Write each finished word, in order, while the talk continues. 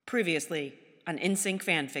Previously on NSYNC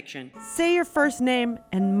fanfiction. Say your first name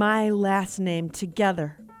and my last name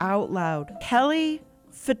together, out loud. Kelly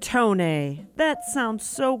Fatone. That sounds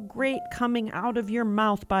so great coming out of your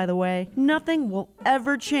mouth, by the way. Nothing will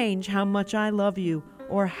ever change how much I love you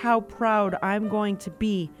or how proud I'm going to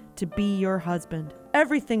be your husband.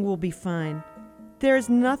 Everything will be fine. There's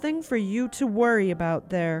nothing for you to worry about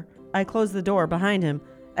there. I closed the door behind him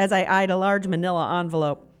as I eyed a large manila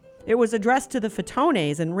envelope. It was addressed to the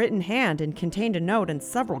Fatones in written hand and contained a note and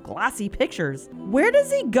several glossy pictures. "Where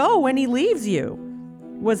does he go when he leaves you?"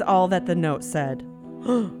 was all that the note said.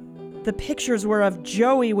 The pictures were of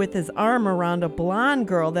Joey with his arm around a blonde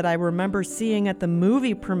girl that I remember seeing at the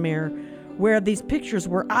movie premiere, where these pictures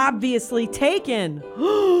were obviously taken.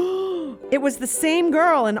 It was the same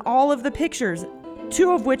girl in all of the pictures,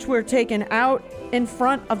 two of which were taken out in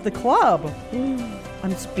front of the club.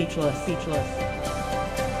 I'm speechless.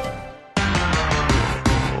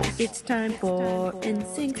 It's time for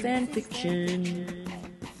NSYNC fanfiction.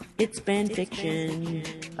 It's fanfiction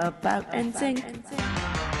about NSYNC.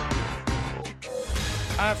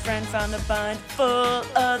 Our friend found a bind full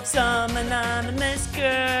of some anonymous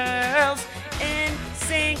girls.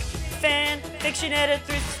 NSYNC fanfiction at a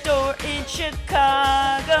thrift store in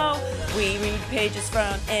Chicago. We read pages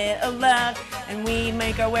from it aloud, and we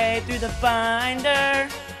make our way through the binder.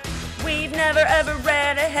 We've never ever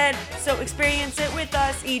read ahead, so experience it with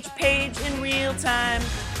us, each page in real time.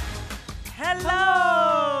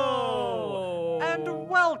 Hello! And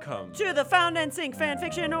welcome To the Found NSYNC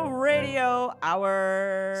Fanfiction Radio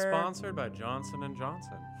Hour. Sponsored by Johnson &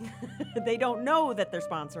 Johnson. They don't know that they're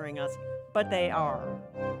sponsoring us, but they are.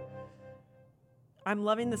 I'm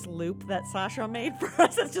loving this loop that Sasha made for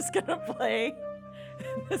us. It's just gonna play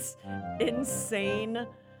this insane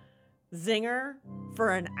zinger for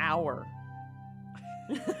an hour.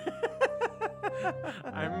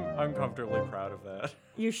 I'm uncomfortably proud of that.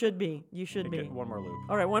 You should be. Okay, one more loop.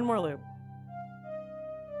 All right, one more loop.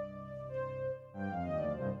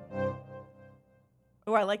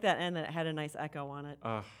 Oh, I like that end that it had a nice echo on it.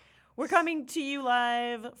 We're coming to you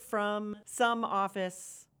live from some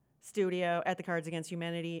office studio at the Cards Against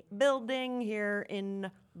Humanity building here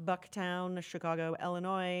in Bucktown, Chicago,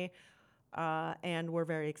 Illinois. And we're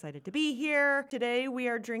very excited to be here. Today we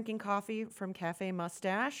are drinking coffee from Cafe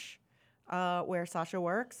Mustache, where Sasha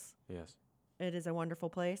works. Yes. It is a wonderful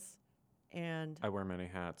place. And I wear many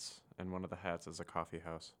hats, and one of the hats is a coffee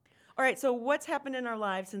house. all right, so what's happened in our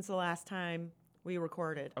lives since the last time we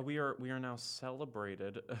recorded? We are now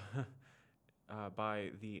celebrated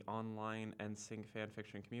by the online NSYNC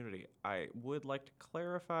fanfiction community. I would like to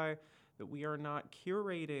clarify that we are not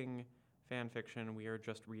curating fanfiction. We are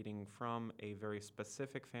just reading from a very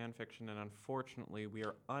specific fanfiction, and unfortunately, we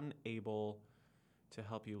are unable to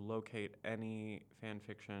help you locate any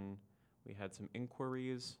fanfiction. We had some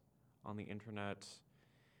inquiries on the internet.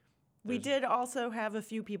 We did also have a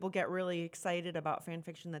few people get really excited about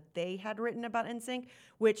fanfiction that they had written about NSYNC,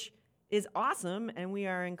 which is awesome, and we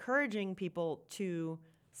are encouraging people to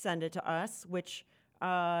send it to us, which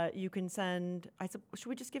you can send. Should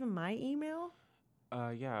we just give them my email?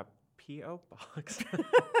 Yeah, P.O. Box.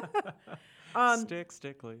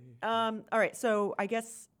 Stickly. All right, so I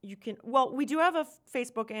guess you can. Well, we do have a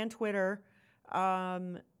Facebook and Twitter. I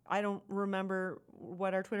don't remember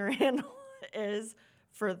what our Twitter handle is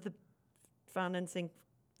for the Found NSYNC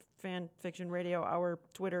Fanfiction Radio, our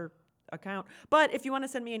Twitter account. But if you want to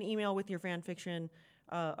send me an email with your fanfiction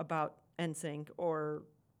about NSYNC or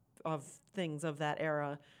of things of that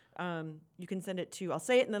era, you can send it to, I'll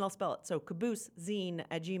say it and then I'll spell it. So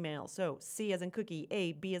caboosezine@gmail. So C as in cookie,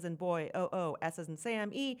 A, B as in boy, O, S as in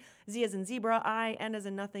Sam, E, Z as in zebra, I, N as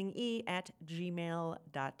in nothing, E @gmail.com.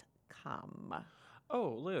 Oh,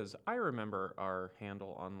 Liz, I remember our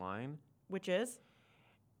handle online. Which is?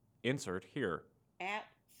 Insert here.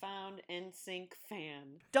 @Found NSYNC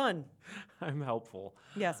Fan. Done. I'm helpful.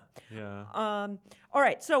 Yes. Yeah. All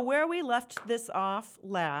right. So where we left this off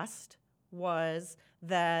last was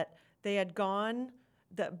that they had gone.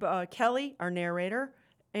 That Kelly, our narrator,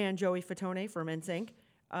 and Joey Fatone from NSYNC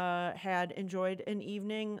had enjoyed an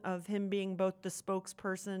evening of him being both the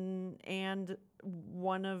spokesperson and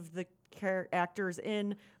one of the actors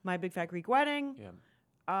in My Big Fat Greek Wedding.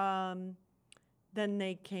 Yeah. Then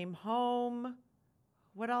they came home.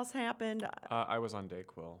 What else happened? I was on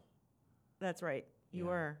Dayquil. That's right. You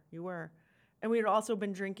were. And we had also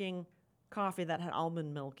been drinking coffee that had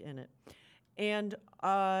almond milk in it. And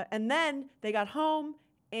then they got home,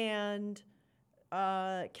 and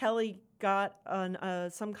Kelly got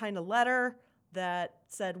some kind of letter that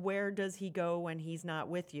said, "Where does he go when he's not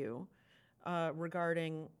with you?"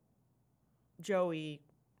 Regarding Joey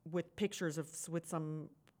with pictures with some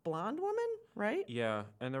blonde woman, right? Yeah,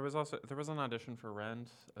 and there was an audition for Rent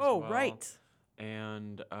as Oh, well. right.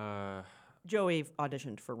 And Joey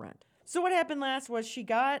auditioned for Rent. So what happened last was she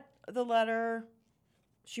got the letter.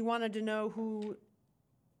 She wanted to know who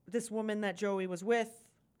this woman that Joey was with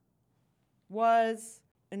was.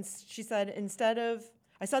 And she said,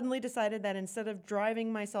 I suddenly decided that instead of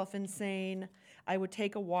driving myself insane, I would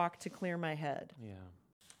take a walk to clear my head. yeah.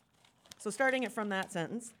 So starting it from that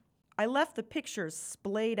sentence, I left the pictures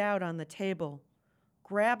splayed out on the table,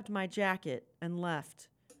 grabbed my jacket, and left,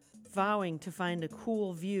 vowing to find a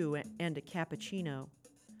cool view and a cappuccino.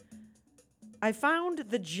 I found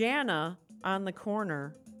the Jana on the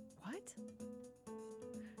corner. What?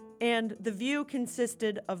 And the view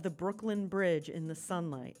consisted of the Brooklyn Bridge in the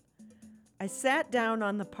sunlight. I sat down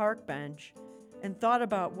on the park bench and thought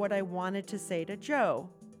about what I wanted to say to Joe.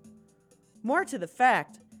 More to the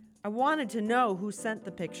fact, I wanted to know who sent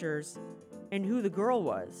the pictures and who the girl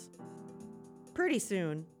was. Pretty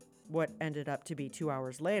soon, what ended up to be 2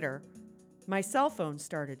 hours later, my cell phone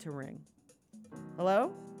started to ring.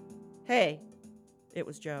 Hello? Hey. It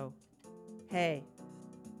was Joe. Hey.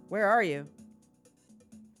 Where are you?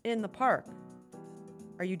 In the park.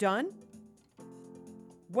 Are you done?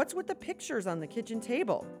 What's with the pictures on the kitchen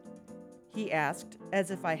table? He asked,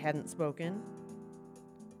 as if I hadn't spoken.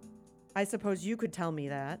 I suppose you could tell me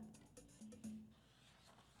that.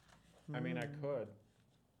 I mean, I could.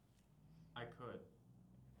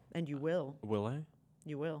 And you will. Will I?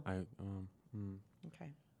 You will. Okay.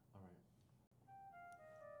 All right.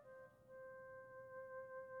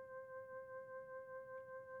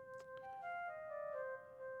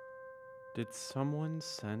 Did someone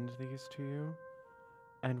send these to you?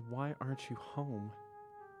 And why aren't you home?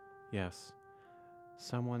 Yes,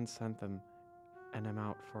 someone sent them, and I'm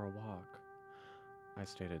out for a walk. I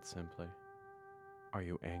stated simply. Are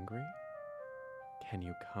you angry? Can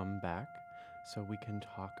you come back so we can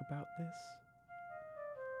talk about this?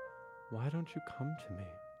 Why don't you come to me?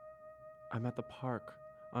 I'm at the park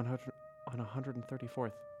on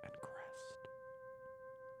 134th and Crest.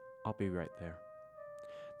 I'll be right there.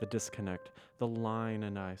 The disconnect, the line,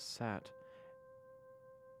 and I sat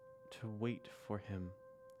to wait for him,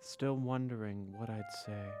 still wondering what I'd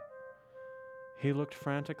say. He looked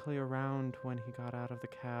frantically around when he got out of the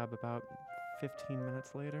cab about 15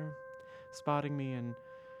 minutes later, spotting me and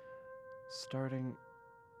starting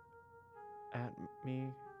at me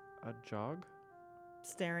a jog.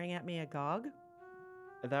 Staring at me agog?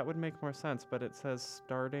 That would make more sense, but it says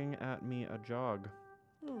starting at me a jog.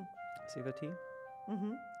 See the T?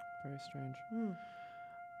 Mm-hmm. Very strange.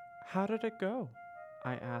 How did it go?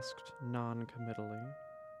 I asked non-committally.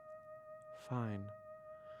 Fine.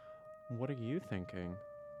 What are you thinking?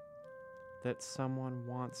 That someone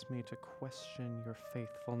wants me to question your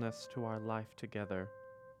faithfulness to our life together.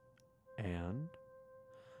 And?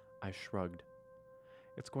 I shrugged.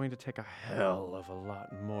 It's going to take a hell of a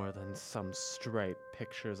lot more than some stray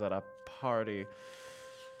pictures at a party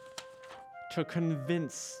to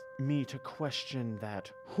convince me to question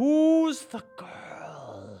that. Who's the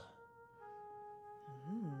girl?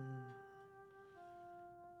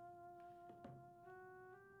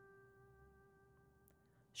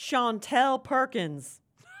 Chantel Perkins.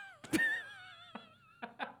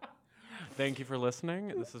 Thank you for listening.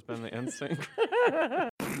 This has been the NSYNC.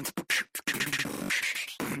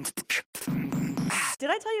 Did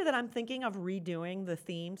I tell you that I'm thinking of redoing the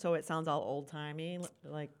theme so it sounds all old-timey?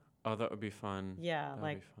 Like, Oh, that would be fun. yeah, That'd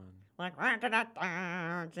like, be fun. like,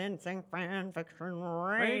 NSYNC fan fiction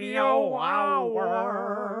radio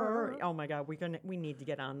hour. Oh my God, we need to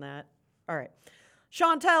get on that. All right.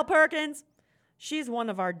 Chantel Perkins. She's one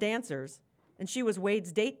of our dancers, and she was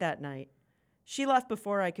Wade's date that night. She left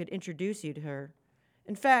before I could introduce you to her.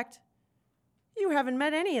 In fact, you haven't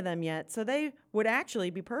met any of them yet, so they would actually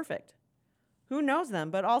be perfect. Who knows them,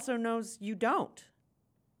 but also knows you don't?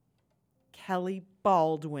 Kelly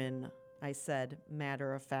Baldwin, I said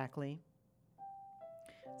matter-of-factly.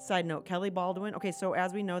 Side note, Kelly Baldwin. Okay, so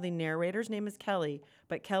as we know, the narrator's name is Kelly,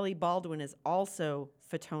 but Kelly Baldwin is also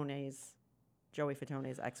Joey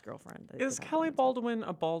Fatone's ex-girlfriend. Is Kelly Baldwin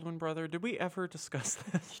a Baldwin brother? Did we ever discuss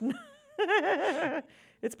this?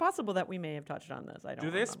 It's possible that we may have touched on this. I don't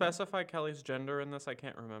Do they remember. specify Kelly's gender in this? I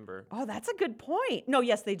can't remember. Oh, that's a good point. No,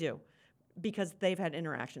 yes, they do. Because they've had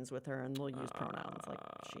interactions with her and they'll use pronouns like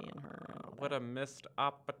she and her. And all What that. a missed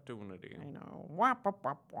opportunity. I know.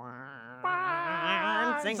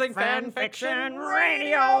 NSYNC fan fiction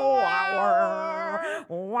radio hour.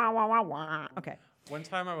 Wah, wah, wah, wah. Okay. One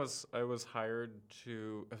time I was hired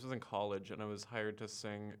to, I was in college and I was hired to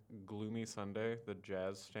sing Gloomy Sunday, the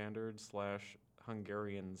jazz standard /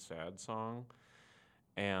 Hungarian sad song,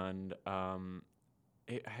 and I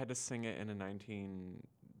had to sing it in a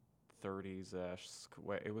 1930s-ish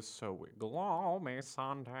way. It was so weird. Glome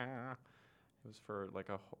Santa. It was for like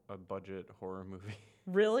a budget horror movie.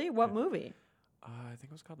 Really? What movie? I think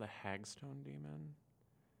it was called The Hagstone Demon.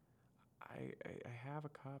 I have a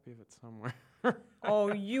copy of it somewhere.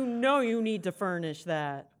 Oh, you need to furnish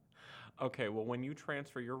that. Okay, well, when you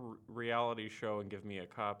transfer your reality show and give me a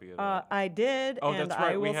copy of that. I did, Oh, and that's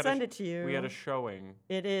right. I will send it to you. We had a showing.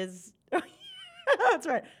 It is. That's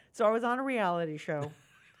right. So I was on a reality show.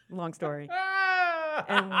 Long story.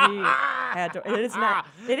 And we had to. It is now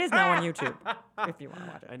on YouTube if you want to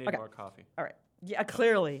watch it. I need more coffee. All right. Yeah,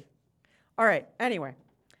 clearly. All right. Anyway,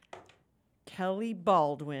 Kelly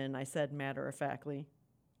Baldwin, I said matter-of-factly.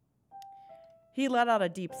 He let out a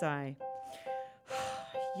deep sigh.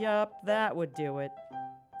 Yup, that would do it.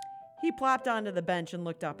 He plopped onto the bench and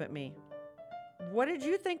looked up at me. What did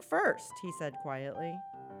you think first? He said quietly.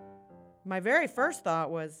 My very first thought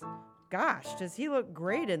was, gosh, does he look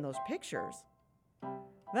great in those pictures?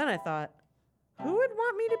 Then I thought, who would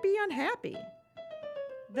want me to be unhappy?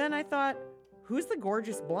 Then I thought, who's the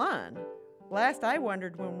gorgeous blonde? Last I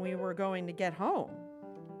wondered when we were going to get home.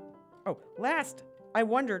 Last I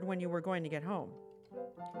wondered when you were going to get home.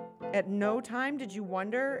 At no time did you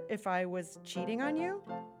wonder if I was cheating on you?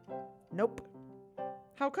 Nope.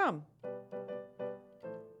 How come?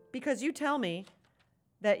 Because you tell me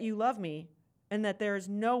that you love me and that there is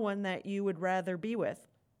no one that you would rather be with,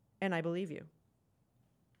 and I believe you.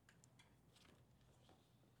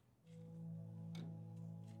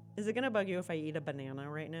 Is it going to bug you if I eat a banana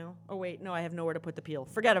right now? Oh, wait, no, I have nowhere to put the peel.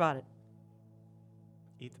 Forget about it.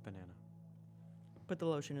 Eat the banana. Put the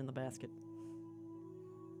lotion in the basket.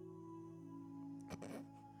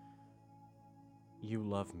 You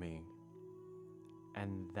love me,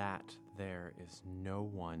 and that there is no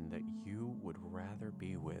one that you would rather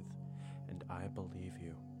be with, and I believe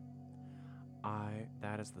you.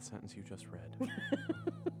 That is the sentence you just read.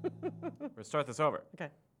 We'll start this over.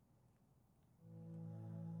 Okay.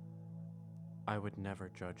 I would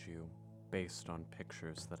never judge you based on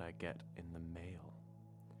pictures that I get in the mail.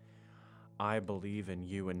 I believe in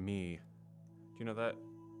you and me. Do you know that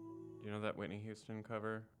Whitney Houston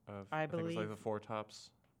cover of I think it's like believe- the Four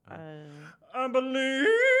Tops? Uh, I believe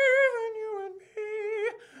in you and me.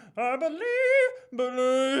 I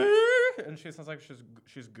believe. And she sounds like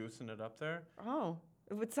she's goosing it up there. oh,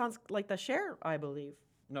 it sounds like the Cher, I believe.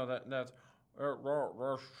 No, that's.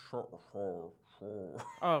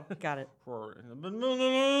 Oh, got it.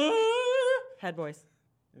 Head voice.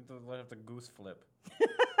 You have the goose flip.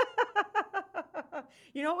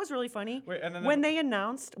 You know what was really funny? Wait, and then when they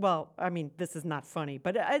announced, well, I mean, this is not funny,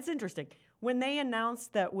 but it's interesting. When they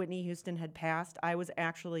announced that Whitney Houston had passed, I was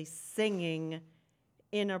actually singing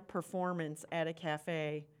in a performance at a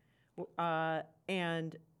cafe,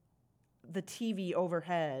 and the TV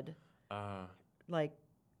overhead, like,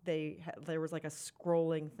 there was like a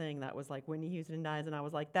scrolling thing that was like Whitney Houston dies, and I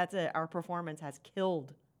was like, that's it. Our performance has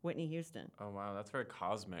killed Whitney Houston. Oh wow, that's very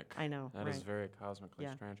cosmic. I know. That right. is very cosmically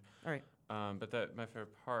Yeah. strange. All right. But my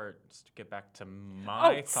favorite part, just to get back to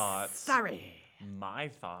my thoughts. Sorry. My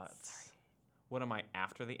thoughts. What am I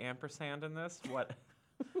after the ampersand in this? What?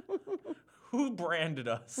 Who branded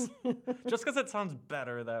us? Just because it sounds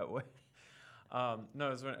better that way. No,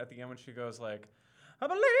 it was at the end when she goes like, I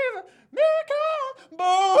believe it,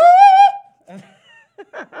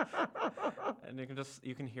 and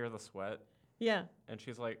you can hear the sweat. Yeah. And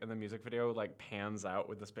she's like, and the music video like pans out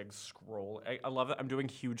with this big scroll. I love that. I'm doing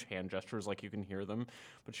huge hand gestures, like you can hear them.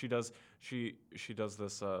 But she does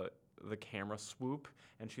this the camera swoop,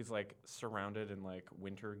 and she's like surrounded in like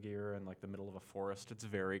winter gear and like the middle of a forest. It's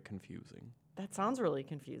very confusing. That sounds really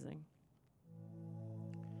confusing.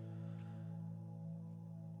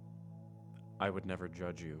 I would never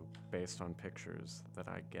judge you based on pictures that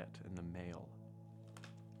I get in the mail.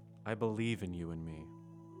 I believe in you and me,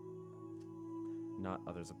 not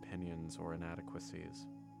others' opinions or inadequacies.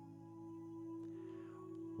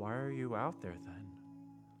 Why are you out there then?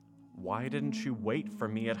 Why didn't you wait for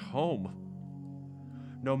me at home?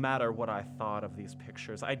 No matter what I thought of these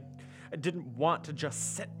pictures, I didn't want to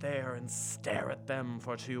just sit there and stare at them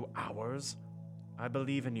for 2 hours. I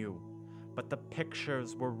believe in you, but the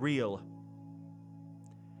pictures were real.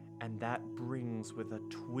 And that brings with a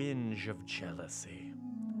twinge of jealousy.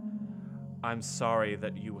 I'm sorry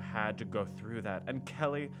that you had to go through that, and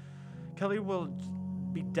Kelly will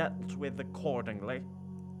be dealt with accordingly.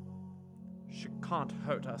 She can't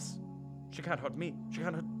hurt us. She can't hurt me. She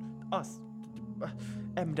can't hurt us.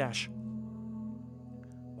 M-dash.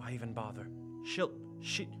 Why even bother?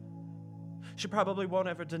 She probably won't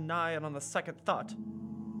ever deny it on the second thought.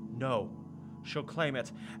 No, she'll claim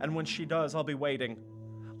it, and when she does, I'll be waiting.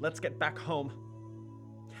 Let's get back home.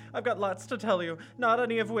 I've got lots to tell you, not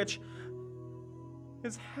any of which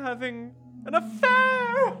is having an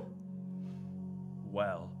affair.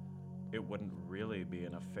 Well, it wouldn't really be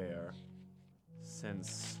an affair,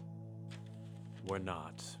 since we're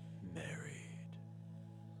not married.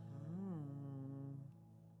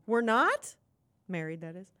 We're not? Married,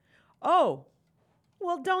 that is. Oh,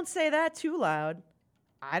 well, don't say that too loud.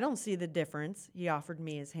 I don't see the difference. He offered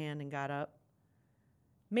me his hand and got up.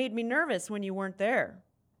 Made me nervous when you weren't there.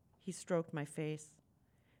 He stroked my face.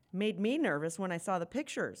 Made me nervous when I saw the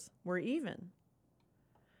pictures. We're even.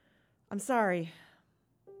 I'm sorry.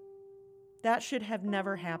 That should have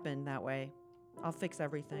never happened that way. I'll fix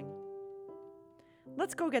everything.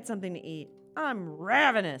 Let's go get something to eat. I'm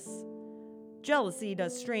ravenous. Jealousy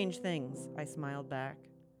does strange things, I smiled back.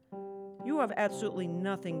 You have absolutely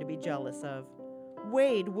nothing to be jealous of.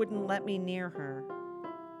 Wade wouldn't let me near her.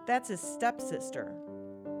 That's his stepsister.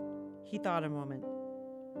 He thought a moment.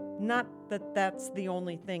 Not that that's the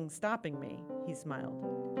only thing stopping me, he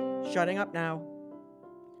smiled. Shutting up now.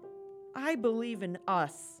 I believe in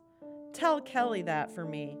us. Tell Kelly that for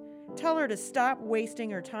me. Tell her to stop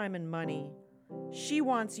wasting her time and money. She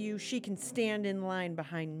wants you, she can stand in line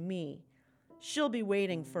behind me. She'll be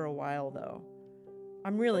waiting for a while, though.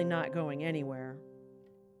 I'm really not going anywhere.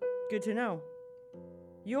 Good to know.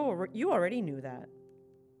 You already knew that.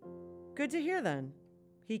 Good to hear, then.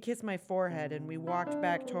 He kissed my forehead, and we walked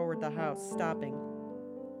back toward the house, stopping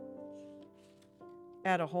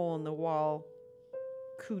at a hole in the wall.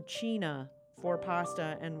 Cucina for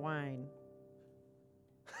pasta and wine.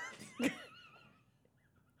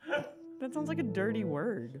 That sounds like a dirty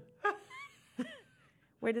word.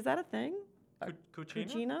 Wait, is that a thing?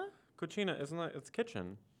 Cucina? Cucina, isn't that? It's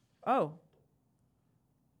kitchen. Oh.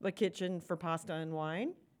 The kitchen for pasta and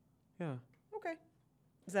wine? Yeah. Okay.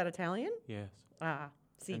 Is that Italian? Yes. Ah,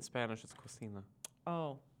 see. In Spanish, it's cocina.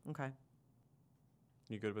 Oh, okay.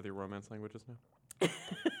 You good with your romance languages now?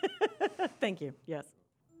 Thank you. Yes.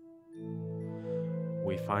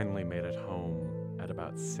 We finally made it home at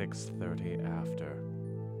about 6:30 after.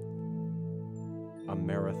 A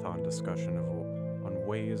marathon discussion on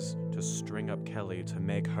ways to string up Kelly to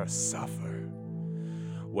make her suffer.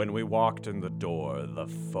 When we walked in the door, the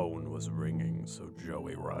phone was ringing, so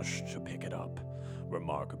Joey rushed to pick it up.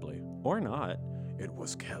 Remarkably, or not, it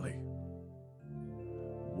was Kelly.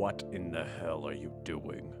 What in the hell are you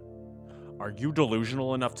doing? Are you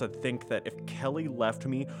delusional enough to think that if Kelly left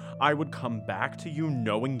me, I would come back to you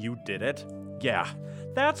knowing you did it? Yeah,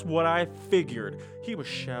 that's what I figured. He was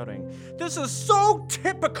shouting. This is so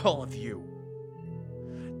typical of you.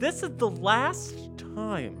 This is the last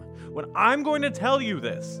time when I'm going to tell you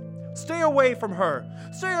this. Stay away from her.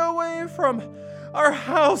 Stay away from our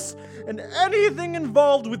house and anything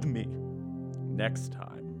involved with me. Next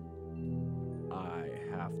time, I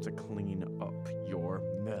have to clean up your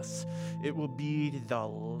mess. It will be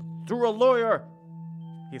through a lawyer.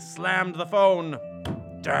 He slammed the phone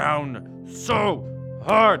down so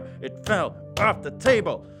hard it fell off the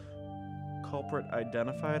table. Culprit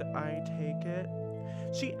identified, I take it.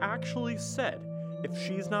 She actually said, if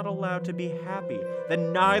she's not allowed to be happy,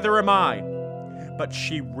 then neither am I. But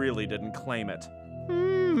she really didn't claim it.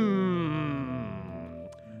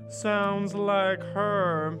 Sounds like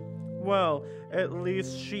her. Well, at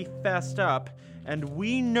least she fessed up, and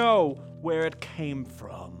we know where it came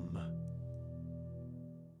from.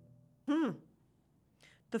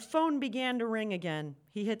 The phone began to ring again.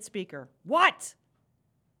 He hit speaker. What?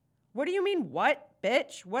 What do you mean, what,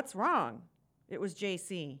 bitch? What's wrong? It was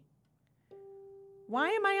JC. Why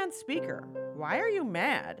am I on speaker? Why are you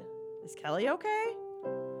mad? Is Kelly okay?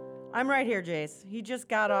 I'm right here, Jace. He just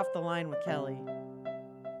got off the line with Kelly.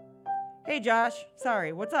 Hey, Josh.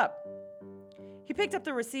 Sorry, what's up? He picked up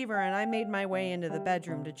the receiver and I made my way into the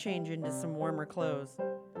bedroom to change into some warmer clothes.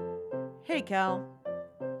 Hey, Kel.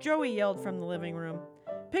 Joey yelled from the living room.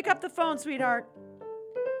 Pick up the phone, sweetheart.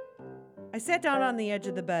 I sat down on the edge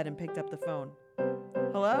of the bed and picked up the phone.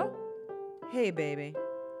 Hello? Hey, baby.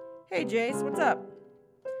 Hey, Jace, what's up?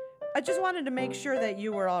 I just wanted to make sure that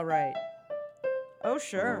you were all right. Oh,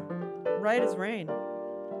 sure. Right as rain.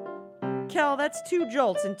 Kel, that's 2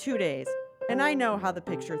 jolts in 2 days, and I know how the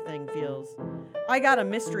picture thing feels. I got a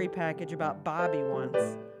mystery package about Bobby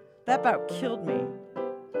once. That about killed me.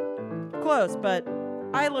 Close, but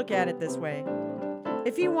I look at it this way.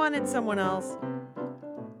 If he wanted someone else,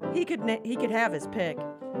 he could have his pick.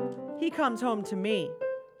 He comes home to me.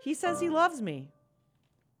 He says he loves me.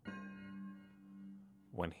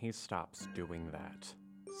 When he stops doing that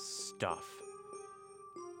stuff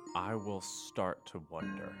I will start to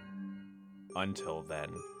wonder. Until then,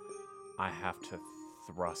 I have to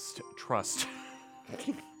trust.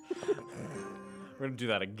 We're gonna do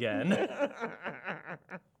that again.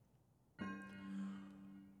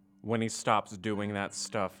 When he stops doing that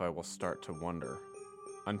stuff, I will start to wonder.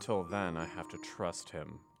 Until then, I have to trust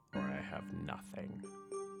him, or I have nothing.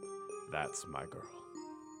 That's my girl.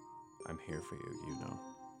 I'm here for you, you know.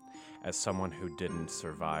 As someone who didn't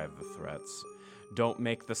survive the threats, don't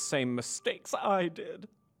make the same mistakes I did.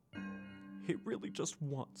 He really just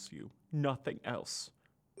wants you. Nothing else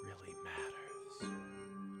really matters.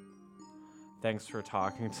 Thanks for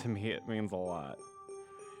talking to me. It means a lot.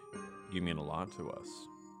 You mean a lot to us.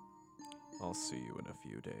 I'll see you in a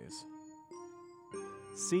few days.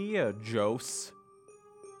 See ya, Jose.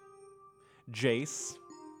 Jace.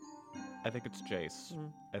 I think it's Jace. Mm-hmm.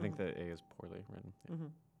 I think the A is poorly written. Yeah. Mm-hmm.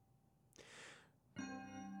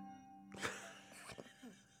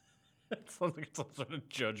 It sounds like it's some sort of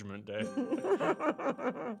judgment day.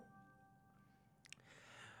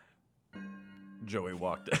 Joey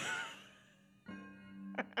walked in.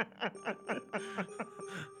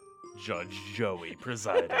 Judge Joey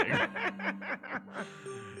presiding.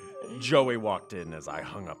 Joey walked in as I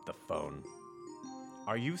hung up the phone.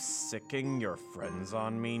 Are you sicking your friends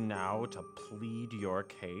on me now to plead your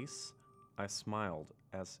case? I smiled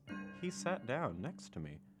as he sat down next to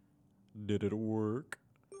me. Did it work?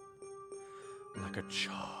 Like a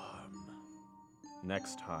charm.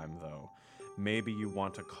 Next time, though, maybe you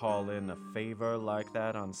want to call in a favor like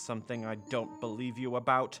that on something I don't believe you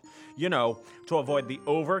about. You know, to avoid the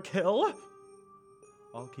overkill.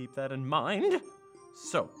 I'll keep that in mind.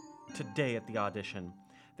 So, today at the audition,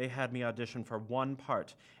 they had me audition for one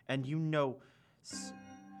part, and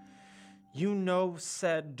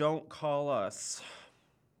said don't call us.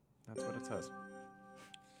 That's what it says.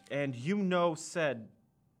 And said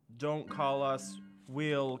don't call us,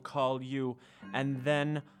 we'll call you. And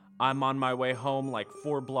then I'm on my way home like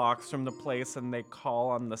 4 blocks from the place, and they call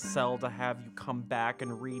on the cell to have you come back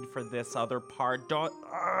and read for this other part.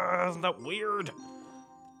 Isn't that weird?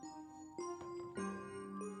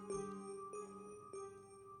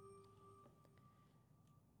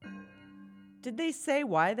 Did they say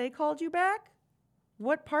why they called you back?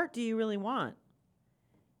 What part do you really want?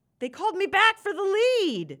 They called me back for the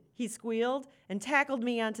lead, he squealed and tackled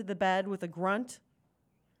me onto the bed with a grunt.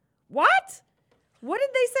 What? What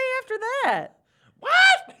did they say after that?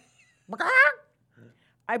 What?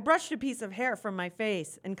 I brushed a piece of hair from my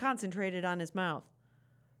face and concentrated on his mouth.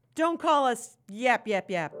 Don't call us yap,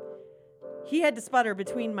 yap, yap. He had to sputter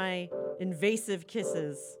between my invasive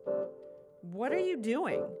kisses. What are you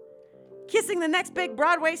doing? Kissing the next big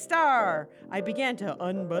Broadway star. I began to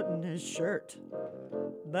unbutton his shirt.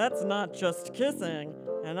 That's not just kissing,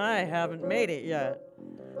 and I haven't made it yet.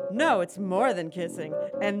 No, it's more than kissing,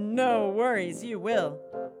 and no worries, you will.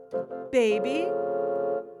 Baby?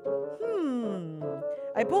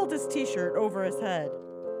 I pulled his t-shirt over his head.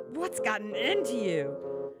 What's gotten into you?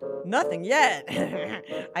 Nothing yet.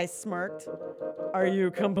 I smirked. Are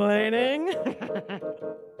you complaining?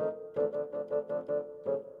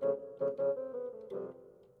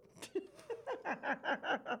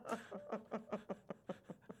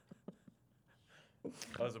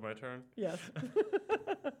 Oh, is it my turn? Yes.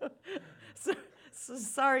 so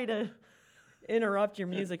sorry to interrupt your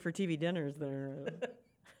music for TV dinners there.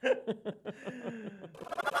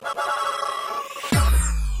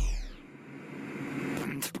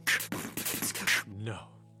 No.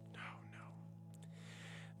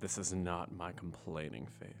 This is not my complaining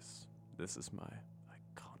face. This is my I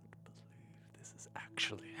can't believe this is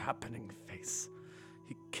actually happening face.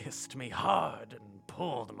 He kissed me hard and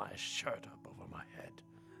pulled my shirt up over my head.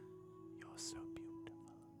 You're so beautiful.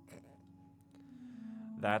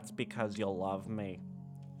 That's because you love me.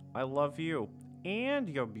 I love you, and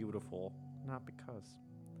you're beautiful. Not because.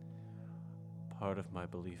 Part of my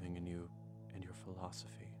believing in you and your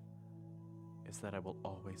philosophy is that I will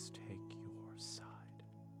always take your side.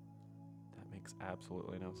 That makes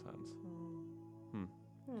absolutely no sense.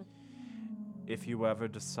 If you ever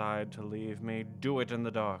decide to leave me, do it in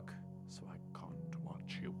the dark, so I can't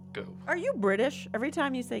watch you go. Are you British? Every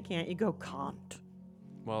time you say can't, you go can't.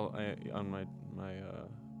 Well, on my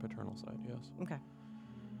paternal side, yes. Okay.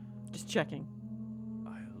 Just checking.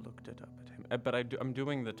 I looked it up at him, but I'm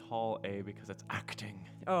doing the tall A because it's acting.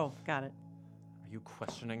 Oh, got it. Are you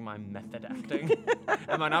questioning my method acting?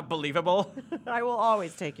 Am I not believable? I will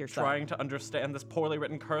always take your side. Trying to understand this poorly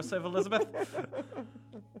written cursive, Elizabeth?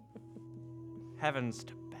 Heavens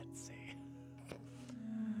to Betsy.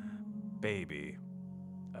 Baby,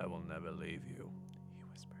 I will never leave you, he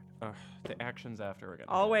whispered. The actions after again.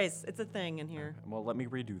 Always. It's a thing in here. Well, let me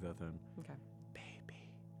redo that then. Okay. Baby,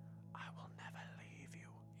 I will never leave you,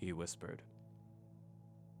 he whispered.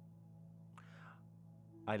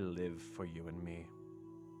 I live for you and me.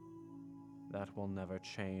 That will never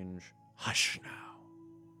change. Hush now.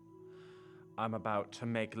 I'm about to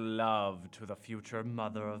make love to the future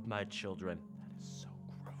mother of my children. That is so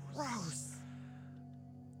gross. Gross.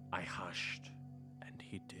 I hushed, and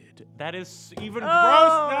he did. That is even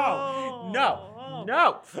gross.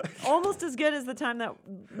 No. Almost as good as the time that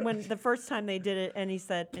when the first time they did it, and he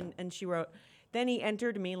said, and she wrote, then he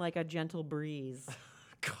entered me like a gentle breeze.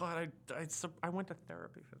 God, I went to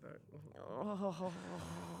therapy for that.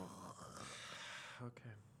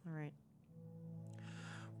 Okay. All right.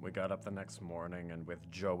 We got up the next morning, and with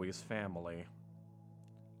Joey's family,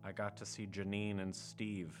 I got to see Janine and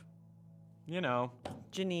Steve. You know.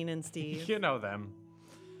 Janine and Steve. You know them.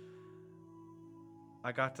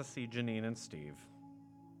 I got to see Janine and Steve.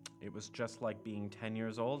 It was just like being 10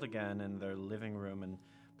 years old again in their living room and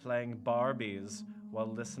playing Barbies while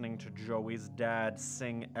listening to Joey's dad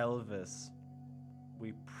sing Elvis.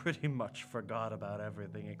 We pretty much forgot about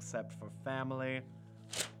everything except for family.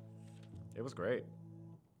 It was great.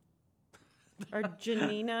 Are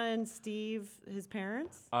Janina and Steve his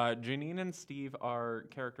parents? Janine and Steve are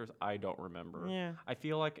characters I don't remember. Yeah. I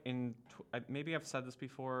feel like maybe I've said this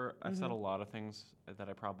before. I've said a lot of things that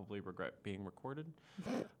I probably regret being recorded.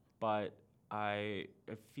 But I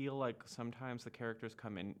feel like sometimes the characters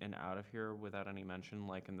come in and out of here without any mention,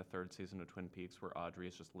 like in the 3rd season of Twin Peaks where Audrey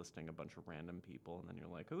is just listing a bunch of random people, and then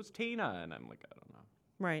you're like, who's Tina? And I'm like, I don't know.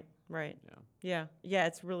 Right. Yeah. Yeah,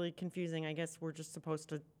 it's really confusing. I guess we're just supposed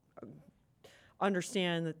to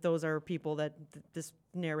understand that those are people that this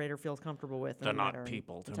narrator feels comfortable with. They're and not that are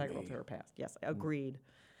people to integral me. to her past. Yes, agreed.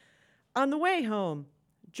 On the way home,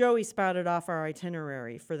 Joey spouted off our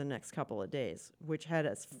itinerary for the next couple of days, which had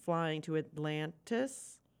us flying to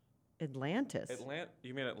Atlantis.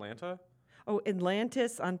 You mean Atlanta? Oh,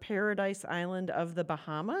 Atlantis on Paradise Island of the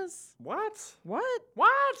Bahamas? What? What?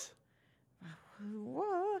 What?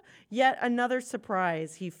 What? Yet another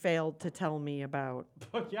surprise he failed to tell me about.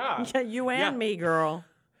 Yeah. Yeah, you and me, girl.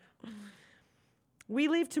 We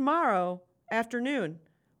leave tomorrow afternoon.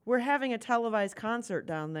 We're having a televised concert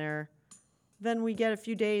down there. Then we get a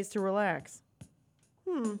few days to relax.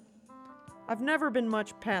 I've never been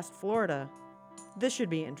much past Florida. This should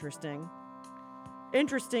be interesting.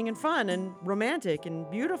 Interesting and fun and romantic and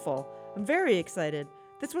beautiful. I'm very excited.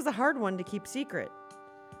 This was a hard one to keep secret.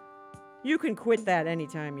 You can quit that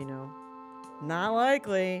anytime, you know. Not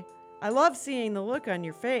likely. I love seeing the look on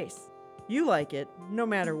your face. You like it, no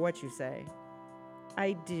matter what you say.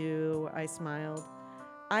 I do, I smiled.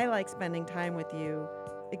 I like spending time with you.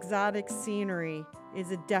 Exotic scenery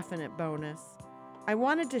is a definite bonus. I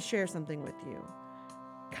wanted to share something with you.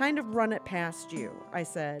 Kind of run it past you, I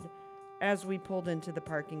said, as we pulled into the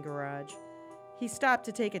parking garage. He stopped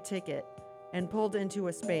to take a ticket and pulled into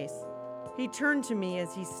a space. He turned to me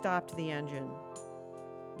as he stopped the engine.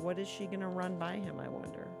 What is she gonna run by him, I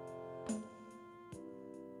wonder?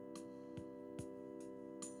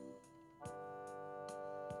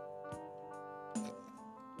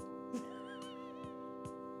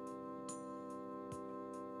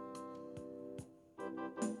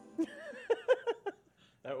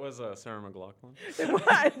 That was Sarah McLachlan. It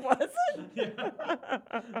wasn't? Yeah.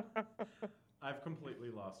 I've completely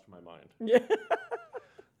lost my mind. Yeah.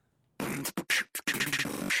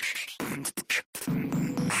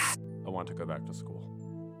 I want to go back to school.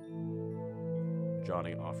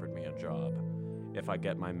 Johnny offered me a job. If I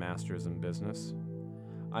get my master's in business,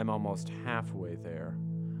 I'm almost halfway there.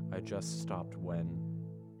 I just stopped when,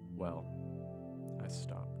 well, I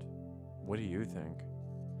stopped. What do you think?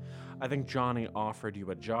 I think Johnny offered you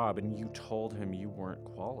a job and you told him you weren't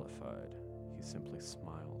qualified. He simply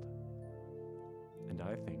smiled. And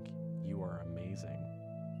I think you are amazing.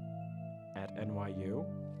 At NYU?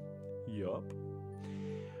 Yup.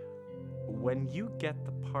 When you get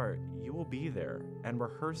the part, you will be there and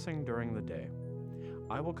rehearsing during the day.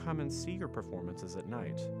 I will come and see your performances at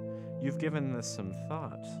night. You've given this some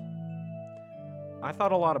thought. I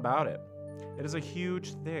thought a lot about it. It is a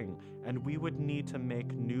huge thing, and we would need to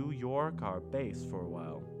make New York our base for a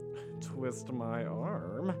while. Twist my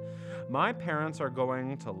arm. My parents are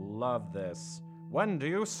going to love this. When do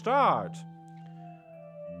you start?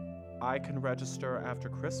 I can register after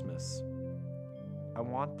Christmas. I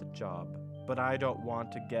want the job, but I don't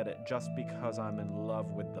want to get it just because I'm in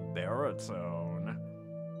love with the baritone.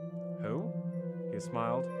 Who? He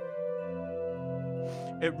smiled.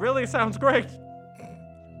 It really sounds great.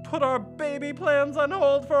 Put our baby plans on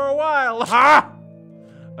hold for a while, huh?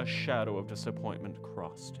 A shadow of disappointment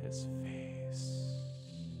crossed his face.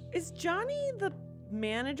 Is Johnny the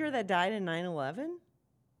manager that died in 9/11?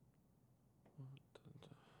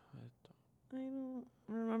 I don't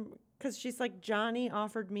remember. Because she's like, Johnny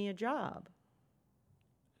offered me a job.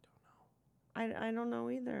 I don't know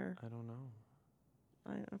either. I don't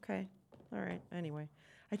know. Okay. All right. Anyway.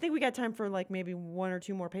 I think we got time for like maybe 1 or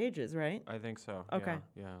 2 more pages, right? I think so. Okay.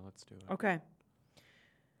 Yeah, let's do it. Okay.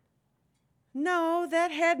 No,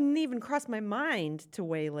 that hadn't even crossed my mind to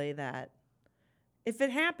waylay that. If it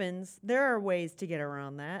happens, there are ways to get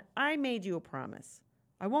around that. I made you a promise.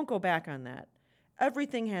 I won't go back on that.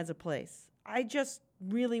 Everything has a place. I just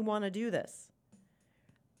really want to do this.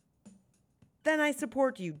 Then I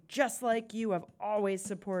support you, just like you have always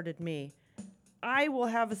supported me. I will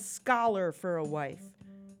have a scholar for a wife.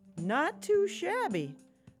 Not too shabby.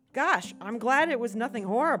 Gosh, I'm glad it was nothing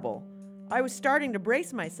horrible. I was starting to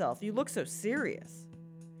brace myself. You look so serious.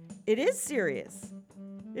 It is serious.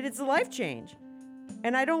 It is a life change.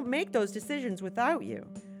 And I don't make those decisions without you.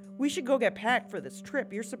 We should go get packed for this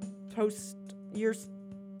trip.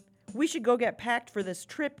 We should go get packed for this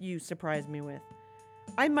trip you surprised me with.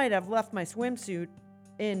 I might have left my swimsuit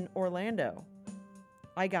in Orlando.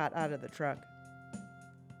 I got out of the truck.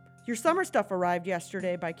 Your summer stuff arrived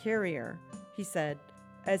yesterday by carrier, he said,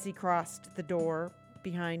 as he crossed the door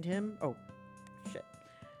behind him. Oh, shit.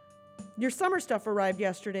 Your summer stuff arrived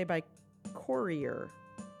yesterday by courier,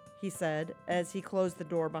 he said, as he closed the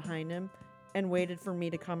door behind him and waited for me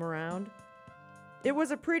to come around. It was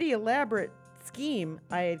a pretty elaborate scheme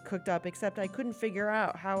I had cooked up, except I couldn't figure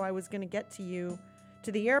out how I was going to get to you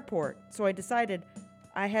to the airport, so I decided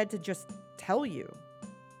I had to just tell you.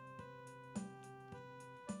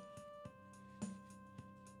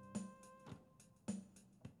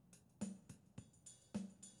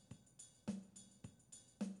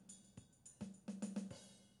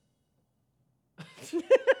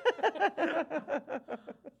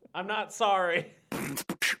 I'm not sorry.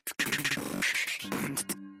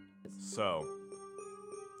 So,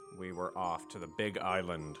 we were off to the Big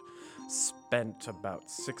Island, spent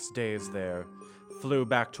about 6 days there, flew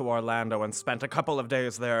back to Orlando and spent a couple of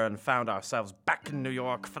days there and found ourselves back in New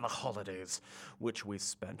York for the holidays, which we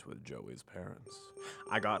spent with Joey's parents.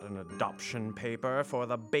 I got an adoption paper for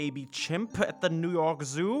the baby chimp at the New York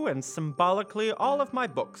Zoo and symbolically all of my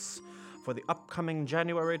books for the upcoming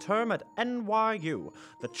January term at NYU.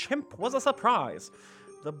 The chimp was a surprise.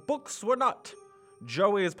 The books were not.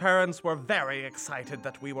 Joey's parents were very excited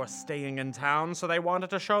that we were staying in town, so they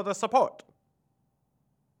wanted to show their support.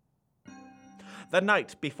 The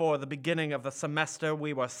night before the beginning of the semester,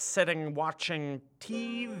 we were sitting watching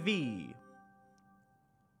TV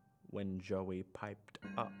when Joey piped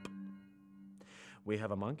up. We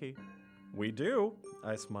have a monkey. We do,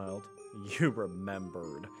 I smiled. You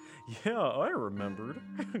remembered. Yeah, I remembered.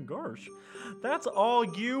 Gosh, that's all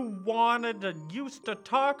you wanted to used to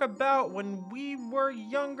talk about when we were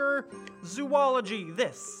younger. Zoology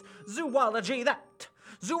this, zoology that,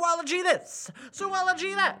 zoology this,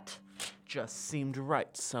 zoology that. Just seemed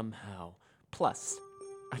right somehow. Plus,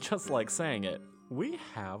 I just like saying it. We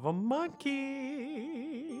have a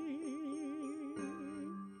monkey.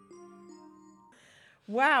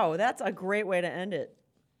 Wow, that's a great way to end it,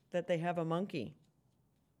 that they have a monkey.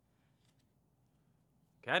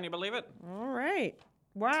 Can you believe it? All right.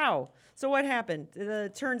 Wow. So what happened?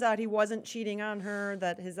 It turns out he wasn't cheating on her,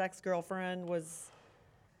 that his ex-girlfriend was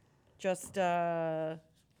just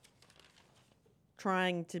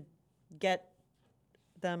trying to get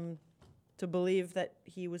them to believe that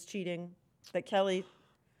he was cheating, that Kelly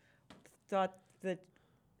thought that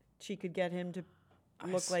she could get him to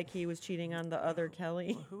look like he was cheating on the other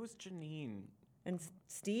Kelly. Who's Janine? And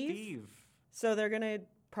Steve? Steve. So they're going to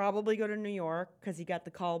probably go to New York because he got the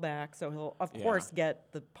call back, so he'll, of course,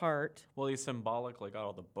 get the part. Well, he symbolically got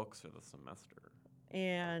all the books for the semester.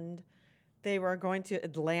 And they were going to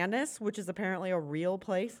Atlantis, which is apparently a real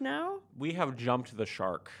place now. We have jumped the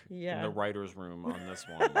shark in the writer's room on this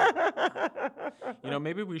one. You know,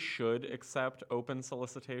 maybe we should accept open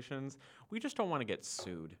solicitations. We just don't want to get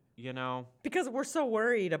sued, you know? Because we're so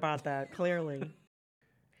worried about that, clearly.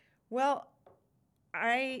 Well,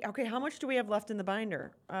 okay, how much do we have left in the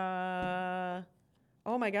binder?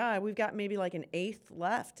 Oh my God, we've got maybe like an eighth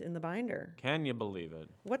left in the binder. Can you believe it?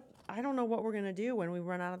 I don't know what we're gonna do when we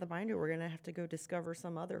run out of the binder. We're gonna have to go discover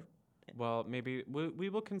some other. Well, maybe we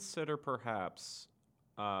will consider perhaps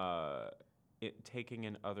taking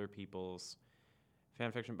in other people's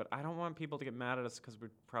fan fiction, but I don't want people to get mad at us because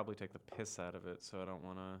we'd probably take the piss out of it. So I don't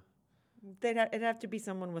want to. It'd have to be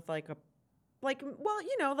someone with like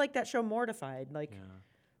that show Mortified. Like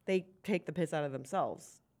they take the piss out of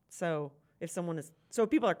themselves. So if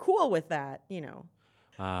people are cool with that,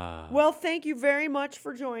 Well, thank you very much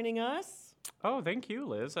for joining us. Oh, thank you,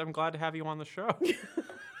 Liz. I'm glad to have you on the show.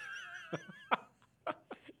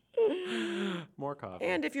 More coffee.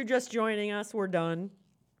 And if you're just joining us, we're done.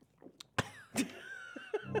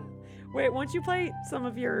 Wait, won't you play some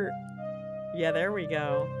of your... Yeah, there we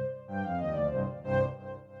go.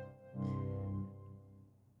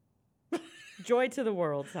 Joy to the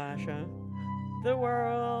world, Sasha. The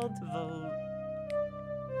world.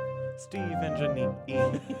 Steve and Janine.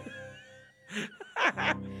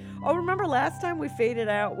 Oh, remember last time we faded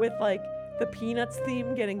out with like the Peanuts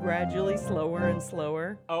theme getting gradually slower and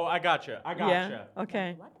slower? Oh, I gotcha. Yeah?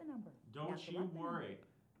 Okay. Don't you worry.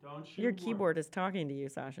 Your keyboard is talking to you,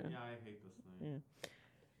 Sasha. Yeah, I hate this thing. Yeah.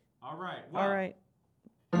 All right. All right.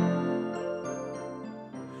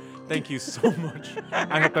 Thank you so much.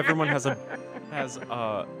 I hope everyone has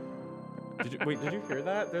did you hear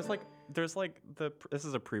that? There's like this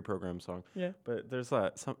is a pre-programmed song. Yeah. But there's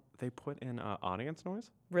they put in audience noise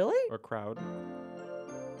Really? or crowd.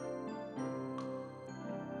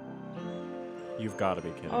 You've got to be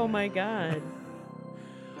kidding. Oh me. my God.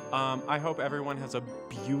 I hope everyone has a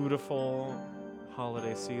beautiful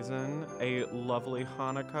holiday season, a lovely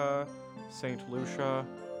Hanukkah, St. Lucia,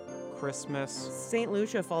 Christmas. St.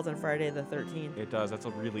 Lucia falls on Friday the 13th. It does. That's a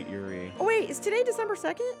really eerie. Oh wait, is today December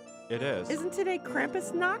 2nd? It is. Isn't today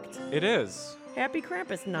Krampusnacht? It is. Happy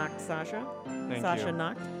Krampusnacht, Sasha. Thank Sasha you.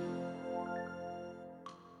 Nacht.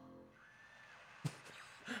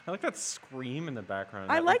 I like that scream in the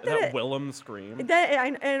background. I like that that Willem scream.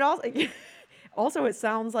 And it also, also it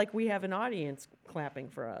sounds like we have an audience clapping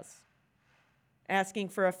for us, asking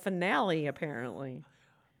for a finale. Apparently,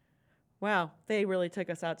 wow, they really took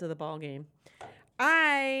us out to the ball game.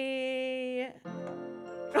 I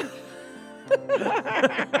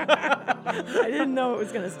didn't know it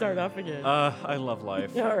was going to start up again. I love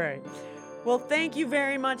life. All right. Well, thank you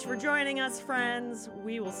very much for joining us, friends.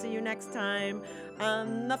 We will see you next time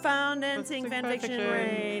on the Found and Sing Fanfiction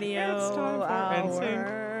Radio. It's time for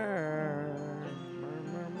NSYNC.